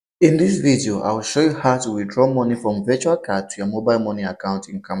In this video, I will show you how to withdraw money from virtual card to your mobile money account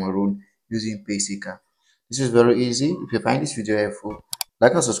in Cameroon using Paysika. This is very easy. If you find this video helpful,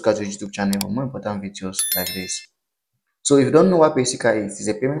 like and subscribe to the YouTube channel for more important videos like this. So if you don't know what Paysika is, it's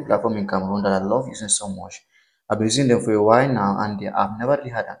a payment platform in Cameroon that I love using so much. I've been using them for a while now and I've never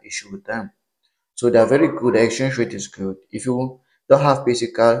really had an issue with them. So they are very good. The exchange rate is good. If you don't have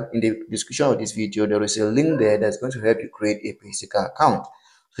Paysika, in the description of this video, there is a link there that's going to help you create a Paysika account.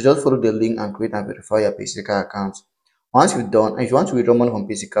 So just follow the link and create and verify your Paysika account. Once you're done, if you want to withdraw money from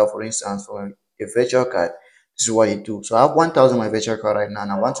Paysika, for instance, for a virtual card, this is what you do. So I have 1,000 on my virtual card right now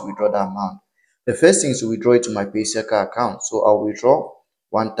and I want to withdraw that amount. The first thing is to withdraw it to my Paysika account. So I'll withdraw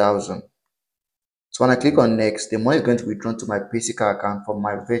 1,000. So when I click on next, the money is going to be withdrawn to my Paysika account from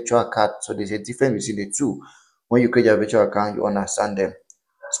my virtual card. So there's a difference between the two. When you create your virtual account, you understand them.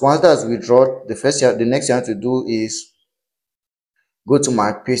 So once that's withdrawn, the next thing I have to do is go to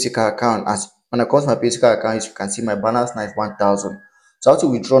my Paysika account. As when I come to my Paysika account, you can see my balance now is 1,000. So I have to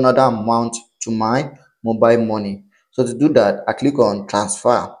withdraw another amount to my mobile money. So to do that, I click on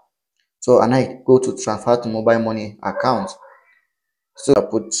transfer. So and I go to transfer to mobile money account. So I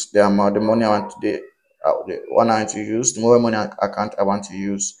put the amount, the money I want to, the one I want to use, the mobile money account I want to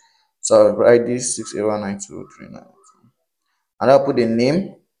use. So I'll write this 6819239, and I'll put the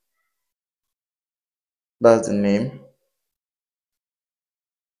name. That's the name.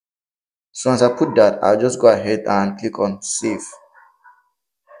 So once I put that, I'll just go ahead and click on save,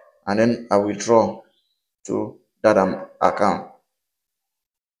 and then I withdraw to that account,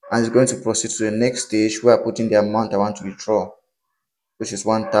 and it's going to proceed to the next stage where I put in the amount I want to withdraw, which is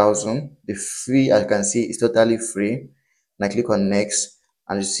 1,000. The fee, as you can see, is totally free. And I click on next,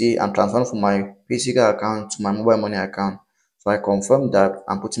 and you see I'm transferring from my Paysika account to my mobile money account. So I confirm that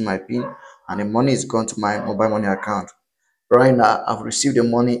I'm putting my PIN, and the money is gone to my mobile money account. Right now, I've received the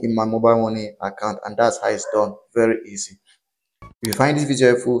money in my mobile money account, and that's how it's done. Very easy. If you find this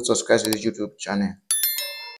video helpful, subscribe to the YouTube channel.